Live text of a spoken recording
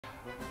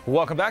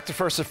Welcome back to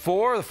First at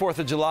 4. The 4th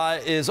of July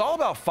is all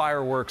about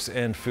fireworks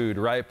and food,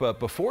 right? But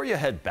before you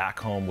head back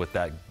home with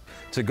that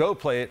to-go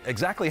plate,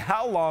 exactly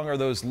how long are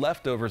those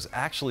leftovers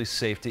actually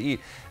safe to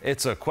eat?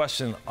 It's a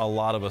question a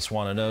lot of us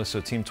want to know,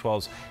 so Team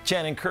 12's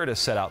Channing Curtis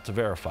set out to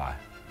verify.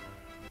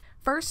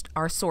 First,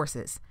 our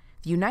sources: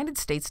 the United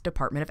States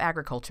Department of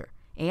Agriculture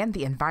and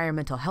the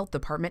Environmental Health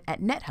Department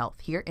at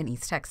NetHealth here in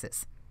East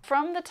Texas.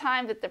 From the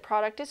time that the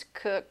product is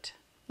cooked,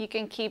 you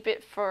can keep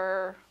it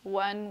for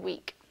 1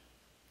 week.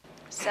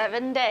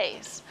 7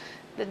 days.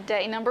 The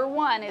day number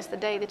 1 is the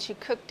day that you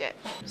cooked it.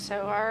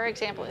 So our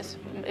example is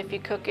if you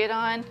cook it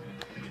on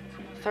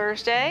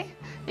Thursday,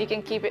 you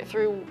can keep it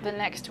through the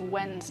next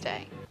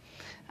Wednesday.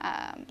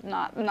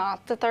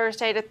 Not the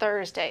Thursday to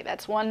Thursday.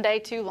 That's 1 day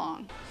too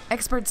long.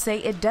 Experts say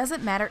it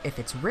doesn't matter if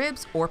it's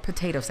ribs or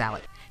potato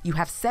salad. You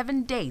have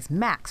 7 days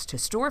max to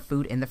store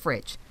food in the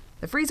fridge.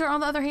 The freezer, on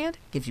the other hand,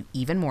 gives you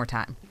even more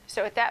time.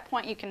 So at that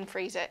point, you can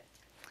freeze it.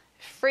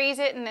 Freeze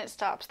it and it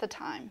stops the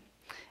time.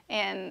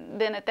 And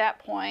then at that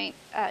point,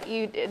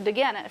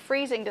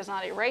 freezing does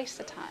not erase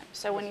the time.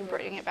 So when you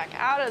bring it back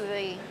out of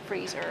the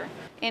freezer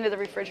into the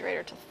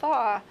refrigerator to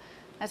thaw,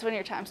 that's when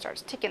your time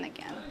starts ticking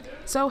again.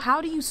 So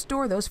how do you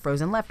store those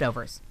frozen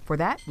leftovers? For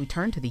that, we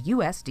turn to the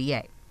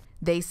USDA.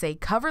 They say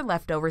cover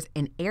leftovers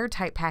in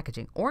airtight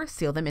packaging or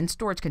seal them in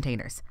storage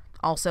containers.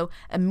 Also,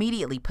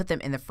 immediately put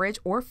them in the fridge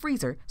or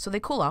freezer so they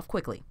cool off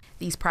quickly.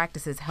 These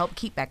practices help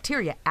keep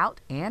bacteria out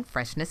and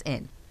freshness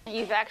in.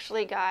 You've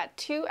actually got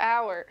 2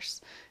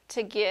 hours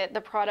to get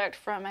the product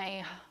from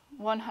a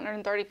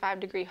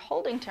 135-degree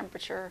holding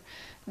temperature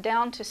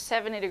down to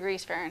 70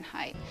 degrees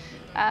Fahrenheit.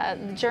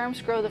 The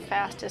germs grow the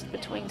fastest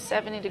between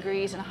 70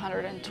 degrees and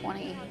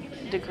 120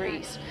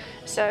 degrees.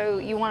 So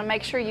you want to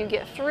make sure you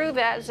get through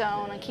that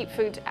zone and keep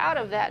foods out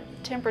of that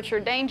temperature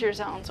danger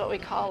zone is what we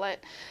call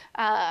it,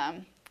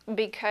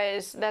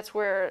 because that's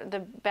where the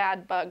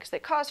bad bugs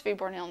that cause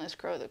foodborne illness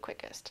grow the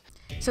quickest.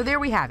 So there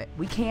we have it.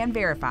 We can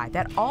verify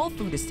that all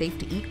food is safe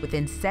to eat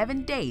within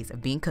 7 days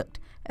of being cooked,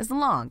 as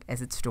long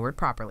as it's stored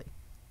properly.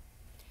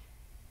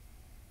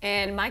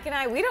 And Mike and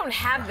I, we don't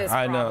have this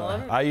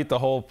problem. I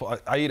know.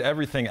 I eat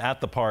everything at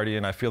the party,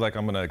 and I feel like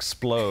I'm going to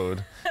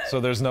explode.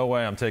 So there's no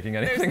way I'm taking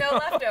anything. There's no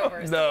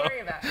leftovers No, to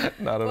worry about.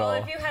 not at all.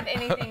 Well, if you have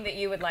anything that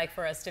you would like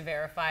for us to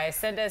verify,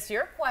 send us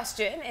your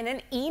question in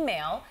an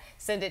email.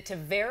 Send it to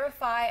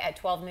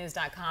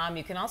verify@12news.com.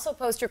 You can also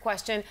post your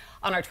question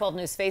on our 12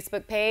 News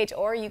Facebook page,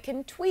 or you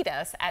can tweet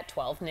us at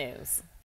 12 News.